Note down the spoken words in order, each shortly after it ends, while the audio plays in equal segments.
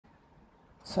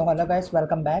So hello guys,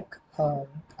 welcome back.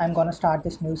 I'm gonna start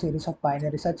this new series of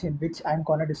binary search in which I'm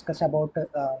gonna discuss about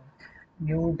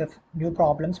new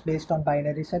problems based on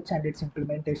binary search and its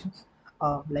implementations.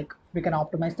 Like we can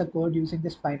optimize the code using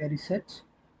this binary search,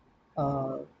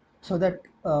 uh, so that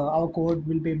our code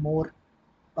will be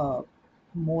uh,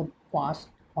 more fast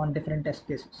on different test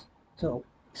cases. So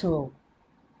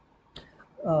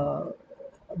uh,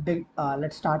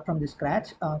 let's start from the scratch.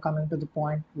 Coming to the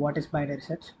point, what is binary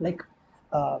search? Like,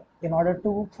 in order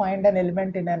to find an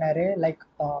element in an array,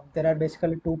 there are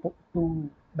basically two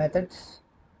methods.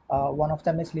 One of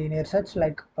them is linear search.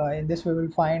 In this, we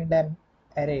will find an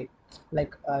array. We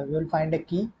will find a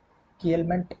key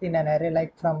element in an array,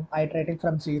 like from iterating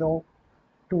from 0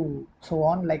 to so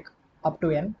on, like up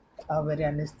to n, where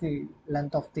n is the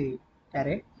length of the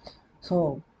array.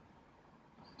 So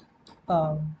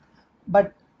um,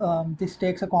 but this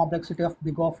takes a complexity of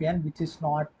big of n, which is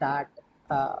not that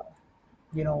uh,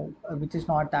 which is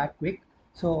not that quick.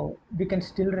 So we can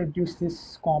still reduce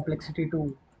this complexity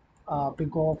to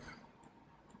big of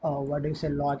what do you say,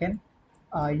 log n,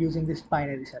 using this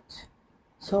binary search.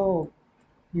 So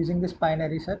using this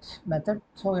binary search method,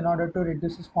 so in order to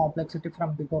reduce this complexity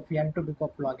from big of n to big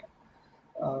of log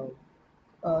n,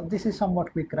 uh, this is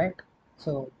somewhat quick, right?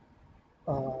 So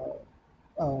uh,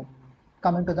 um,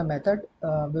 coming to the method,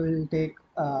 we will take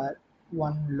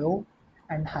one low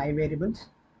and high variables.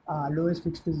 Low is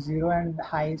fixed to 0 and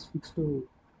high is fixed to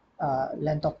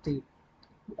length of the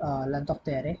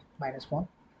array -1.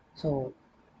 So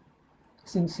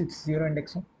since it's 0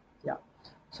 indexing, yeah.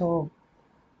 So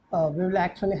we will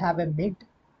actually have a mid.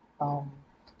 Um,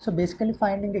 so basically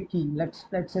finding a key. Let's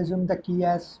assume the key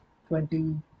as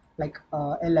 20,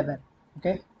 11.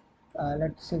 Okay.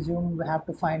 Let's assume we have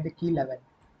to find the key 11.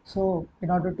 So in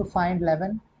order to find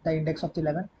 11, the index of the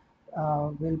 11,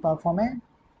 we'll perform a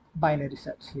binary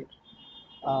search here.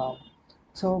 Uh,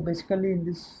 so basically in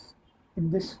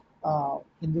this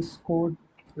code,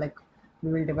 like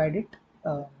we will divide it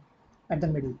at the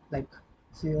middle, like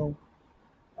 0.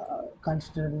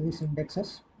 Consider these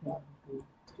indexes 1, 2,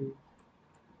 3,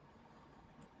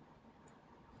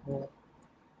 4.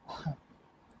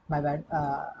 My bad.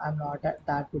 I'm not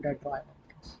that good at drawing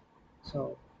things.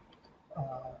 So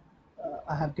uh,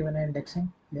 I have given an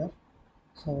indexing here.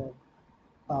 So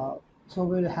uh, so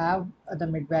we'll have the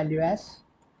mid value as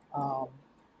um,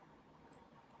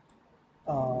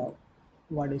 uh,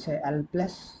 what do you say, L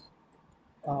plus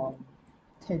um,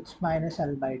 H minus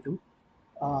L by 2.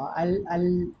 uh, I'll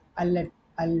I'll I'll let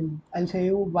I'll say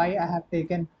you why I have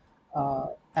taken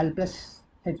L plus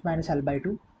H minus L by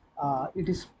 2. It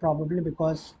is probably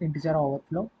because integer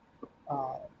overflow,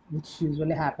 uh, which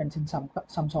usually happens in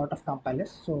some sort of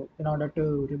compilers. So in order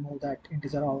to remove that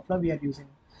integer overflow, we are using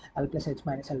L plus H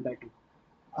minus L by 2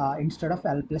 instead of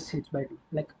L plus H by 2.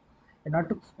 Like in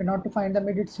order to find the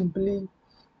mid, it's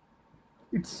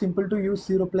simple to use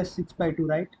 0 plus 6 by 2,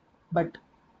 right? But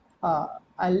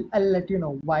I'll let you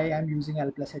know why I'm using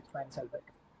L plus H minus L by 2.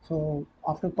 So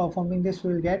after performing this,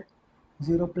 we'll get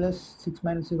 0 plus 6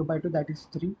 minus 0 by 2, that is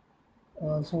 3.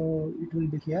 So it will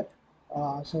be here.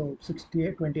 So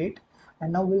 68, 28.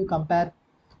 And now we'll compare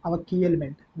our key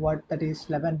element, what that is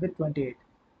 11 with 28.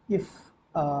 If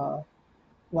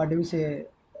what do we say,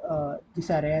 this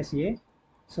array as A.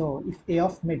 So if A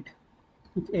of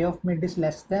mid is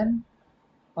less than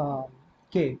um,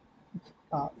 K,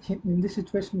 in this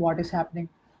situation, what is happening?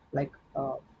 Like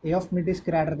A of mid is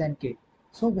greater than K.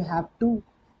 So we have to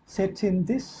search in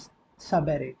this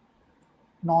subarray,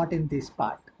 not in this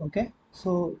part. Okay.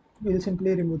 So we'll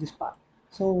simply remove this part.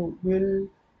 So we'll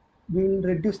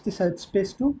reduce the search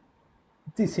space to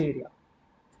this area,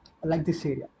 like this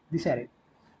array.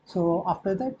 So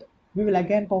after that, we will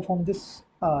again perform this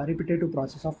repetitive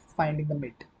process of finding the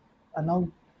mid. Now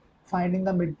finding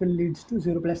the mid will leads to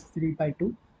 0 plus 3 by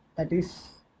 2, that is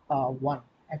 1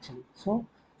 actually. So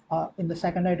in the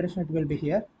second iteration, it will be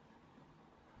here.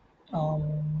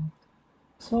 Um,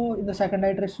 so in the second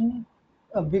iteration,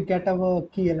 we get our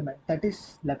key element, that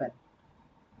is 11.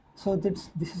 So this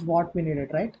is what we needed,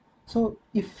 right? So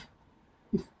if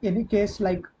any case,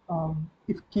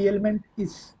 if key element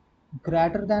is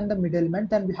greater than the mid element,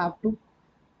 then we have to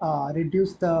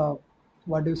reduce the,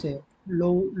 what do you say,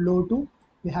 low to,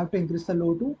 we have to increase the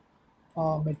low to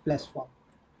mid plus 1.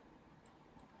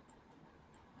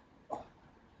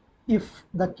 If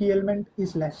the key element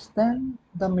is less than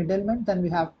the mid element, then we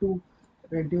have to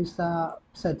reduce the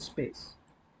search space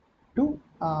to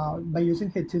by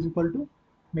using h is equal to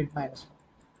mid minus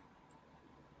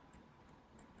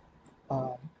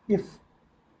 1.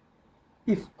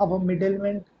 If our mid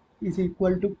element is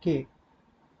equal to k,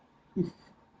 if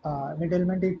mid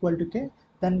element equal to k,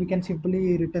 then we can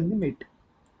simply return the mid.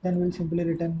 Then we'll simply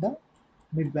return the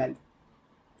mid value.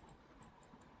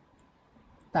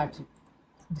 That's it.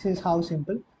 This is how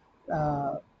simple.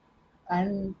 Uh,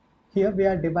 and here we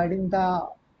are dividing the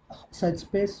search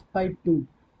space by 2.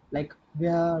 Like we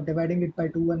are dividing it by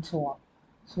 2 and so on.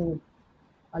 So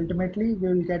ultimately we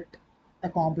will get a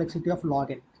complexity of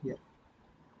log n here.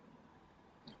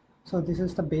 So this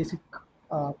is the basic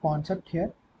concept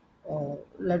here.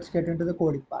 Let's get into the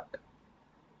coding part.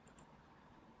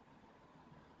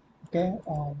 Okay.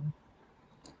 Uh,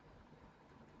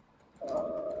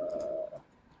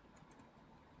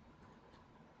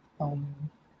 um,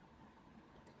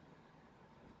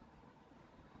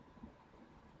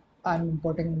 I'm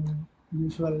importing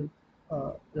usual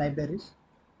libraries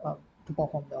to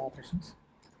perform the operations.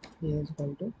 A is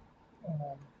equal to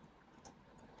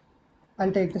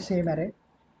I'll take the same array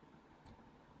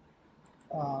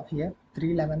here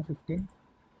 3, 11, 15,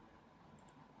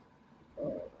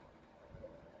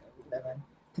 11,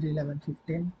 3, 11,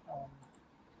 15,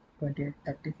 28,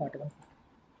 30, 41,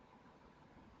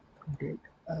 28,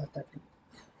 30,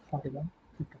 41,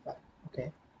 55.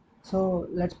 Okay. So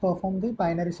let's perform the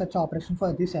binary search operation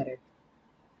for this array.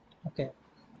 Okay.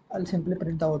 I'll simply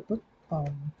print the output. Uh,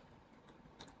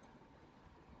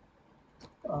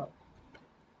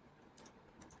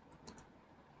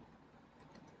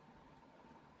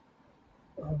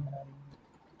 um,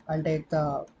 I'll take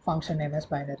the function name as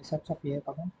binary search of a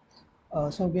command.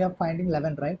 So we are finding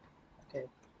 11, right? Okay.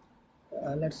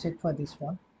 Let's check for this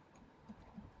one.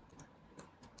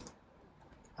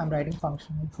 I'm writing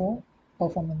function for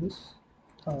performing this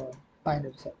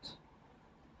binary search.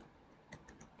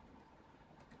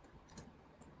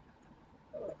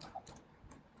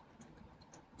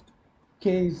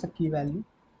 K is the key value.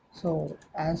 So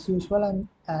as usual,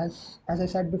 as I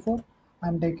said before,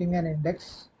 I'm taking an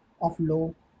index of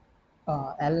low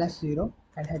L as 0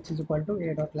 and H is equal to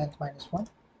a dot length minus 1.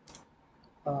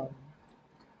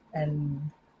 And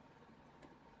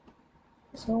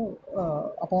so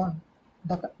upon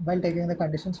while taking the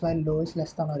conditions while low is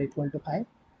less than or equal to high,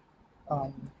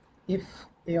 if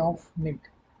a of mid,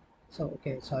 so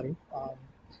okay, sorry,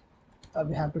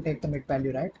 we have to take the mid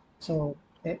value, right? So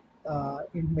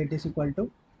in mid is equal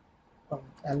to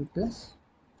L plus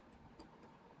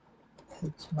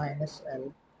H minus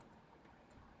L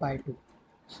by 2.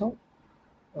 So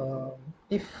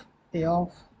if a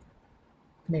of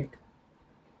mid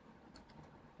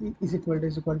is equal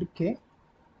to k,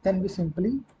 then we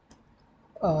simply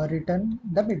return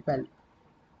the mid value.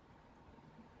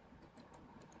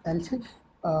 Else if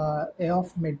a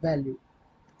of mid value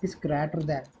is greater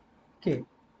than k,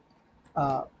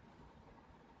 uh,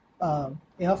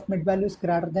 a of mid value is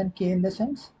greater than k in the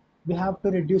sense we have to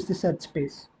reduce the search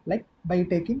space, like by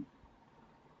taking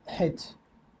h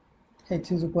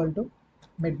is equal to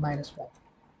mid minus 1.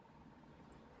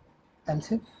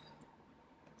 Else if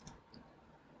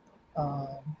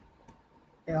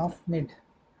a of mid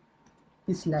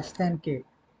is less than k,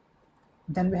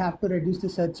 then we have to reduce the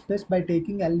search space by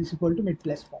taking L is equal to mid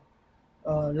plus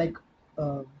 1. Like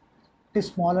it is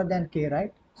smaller than k,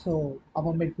 right? So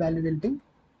our mid value will be,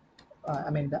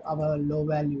 our low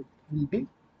value will be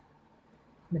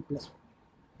mid plus 1.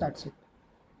 That's it.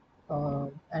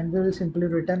 And we will simply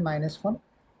return minus 1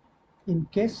 in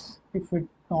case if it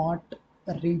not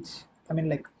reach,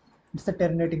 like it's the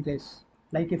terminating case.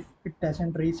 Like if it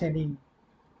doesn't reach any,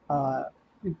 uh,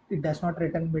 it does not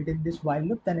return within this while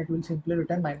loop, then it will simply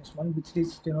return minus 1, which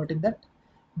is denoting that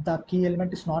the key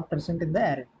element is not present in the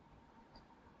array.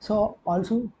 So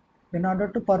also, in order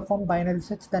to perform binary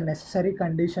search, the necessary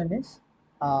condition is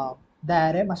the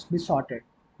array must be sorted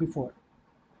before.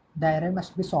 The array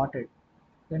must be sorted.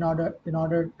 In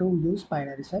order to use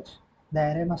binary search, the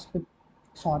array must be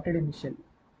sorted initially.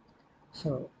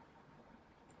 So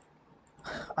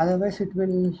otherwise, it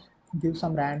will give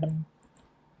some random,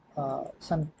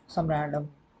 some random,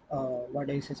 what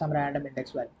do you say, some random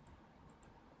index value.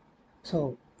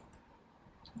 So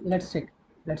let's check.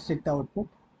 Let's check the output.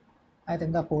 I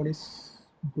think the code is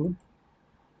good.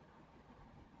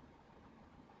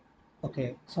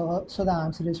 Okay, so the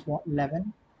answer is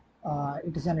 11.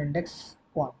 It is an index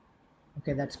 1.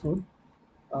 Okay, that's good.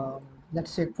 Um,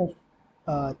 let's check for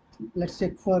uh, let's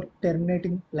check for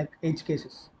terminating like edge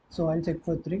cases. So I'll check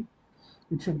for 3.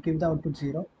 It should give the output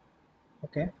 0.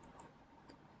 Okay,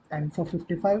 and for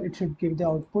 55 it should give the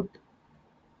output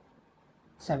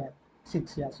 7,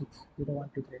 6. Yeah, 6, 0, 1,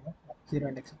 2, 3. No? 0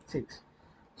 index 6.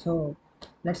 So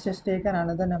let's just take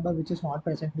another number which is not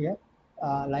present here,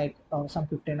 like some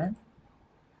 59.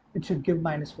 It should give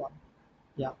minus 1.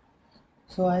 Yeah.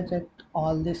 So I checked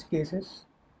all these cases.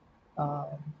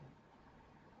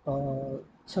 Um,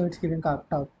 so it's giving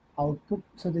correct output.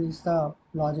 So this is the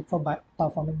logic for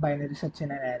performing binary search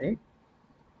in an array.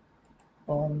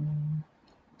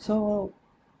 So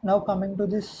now coming to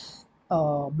this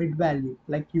mid value,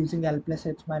 like using L plus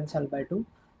H minus L by 2,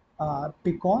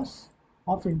 because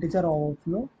of integer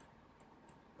overflow.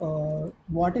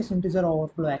 What is integer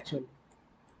overflow actually?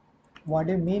 What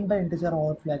do you mean by integer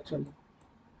overflow actually?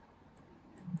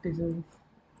 Integer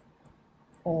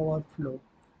overflow.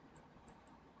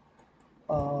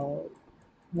 Uh,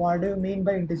 what do you mean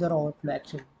by integer overflow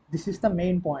actually? This is the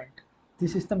main point.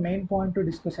 This is the main point to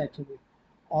discuss actually.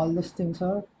 All these things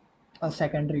are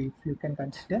secondary if you can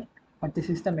consider, but this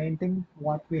is the main thing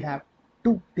what we have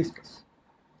to discuss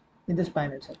in this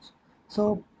binary search.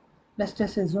 So let's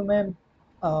just assume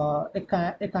a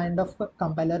kind of a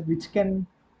compiler which can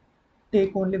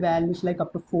take only values like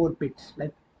up to 4 bits,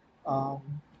 like um,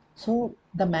 so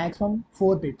the maximum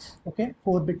 4 bits. Okay,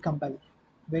 4-bit compiler.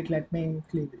 Wait, let me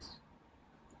clear this.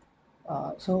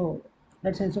 So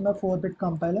let's assume a 4-bit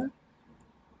compiler.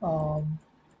 um,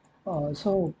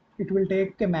 so it will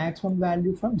take a maximum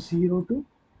value from 0 to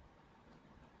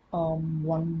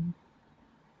 1,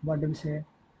 what do we say,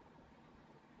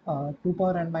 2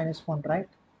 power n minus 1, right?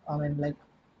 I mean, like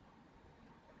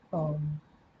um,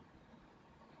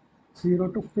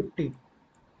 0 to 15,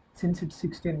 since it's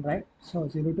 16, right? So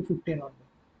 0 to 15 only,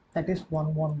 that is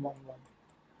 1111.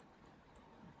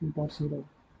 2 power 0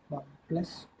 1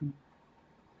 plus 2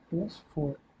 plus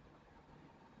 4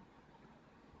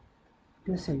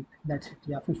 plus 8, that's it.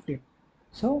 Yeah, 15.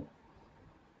 So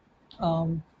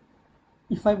um,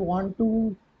 if I want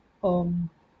to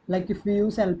like if we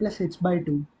use L plus H by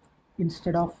 2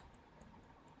 instead of,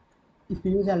 if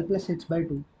we use L plus H by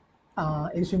 2,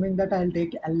 assuming that I'll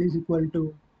take L is equal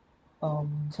to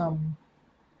some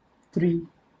 3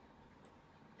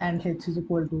 and H is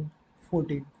equal to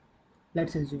 14,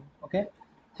 let's assume. Okay,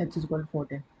 H is equal to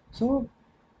 14. So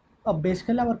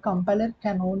basically our compiler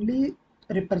can only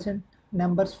represent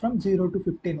numbers from 0 to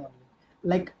 15 only.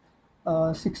 Like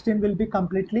 16 will be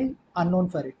completely unknown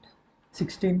for it.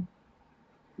 16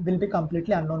 will be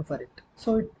completely unknown for it.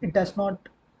 So it does not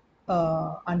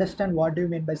understand what do you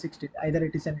mean by 16, either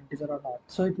it is an integer or not.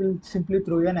 So it will simply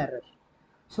throw you an error.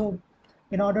 So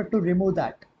in order to remove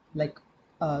that, like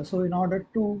so in order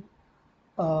to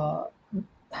uh,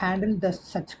 handle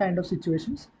such kind of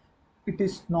situations, it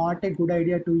is not a good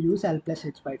idea to use L plus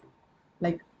H by 2.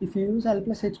 Like if you use L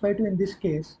plus H by 2 in this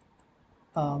case,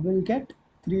 we'll get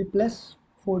 3 plus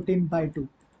 14 by 2,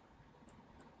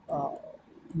 uh,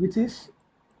 which is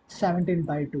 17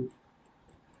 by 2.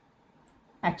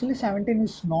 Actually 17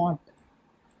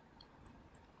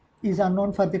 is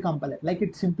unknown for the compiler. Like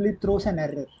it simply throws an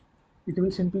error. It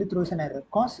will simply throws an error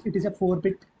because it is a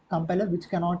 4-bit compiler which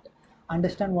cannot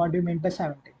understand what you mean by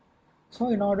 17. So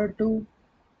uh, in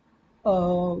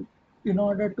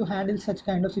order to handle such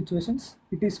kind of situations,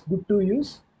 it is good to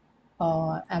use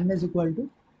m is equal to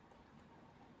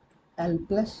L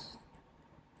plus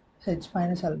H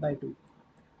minus L by 2.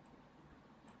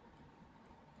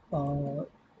 Uh,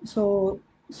 so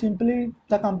simply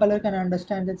the compiler can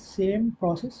understand the same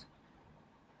process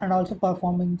and also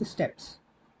performing the steps.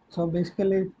 So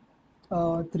basically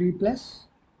 3 plus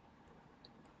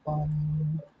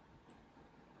um,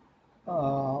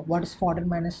 what is 14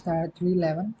 minus 3,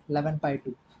 11, 11 by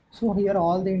 2. So here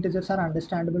all the integers are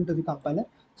understandable to the compiler.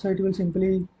 So it will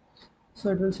simply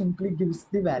gives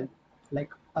the value, like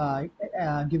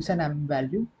gives an m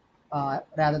value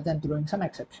rather than throwing some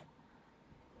exception.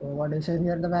 So what is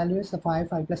here, the value is the 5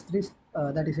 plus 3,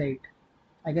 that is 8,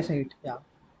 I guess 8. Yeah,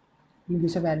 it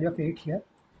gives a value of 8 here,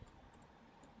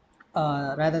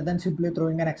 rather than simply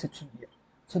throwing an exception here.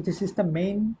 So this is the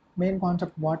main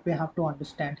concept what we have to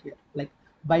understand here, like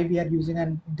why we are using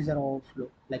an integer overflow,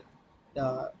 like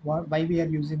why we are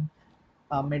using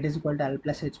mid is equal to L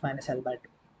plus H minus L by 2.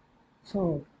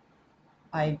 So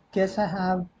I guess I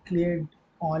have cleared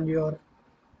all your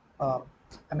uh,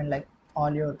 I mean, like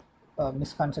all your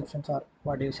misconceptions, or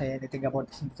what do you say, anything about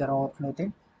this integer overflow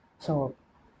thing. So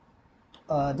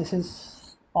this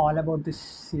is all about this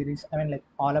series, I mean, like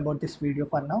all about this video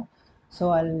for now.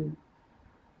 So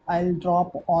I'll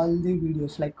drop all the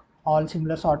videos, like all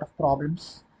similar sort of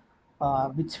problems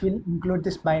which will include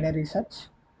this binary search,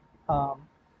 um,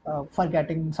 for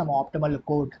getting some optimal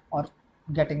code or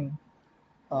getting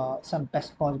some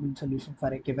best possible solution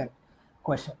for a given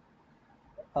question.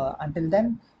 Until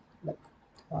then, like,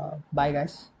 bye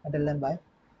guys. Until then, bye.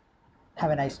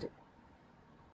 Have a nice day.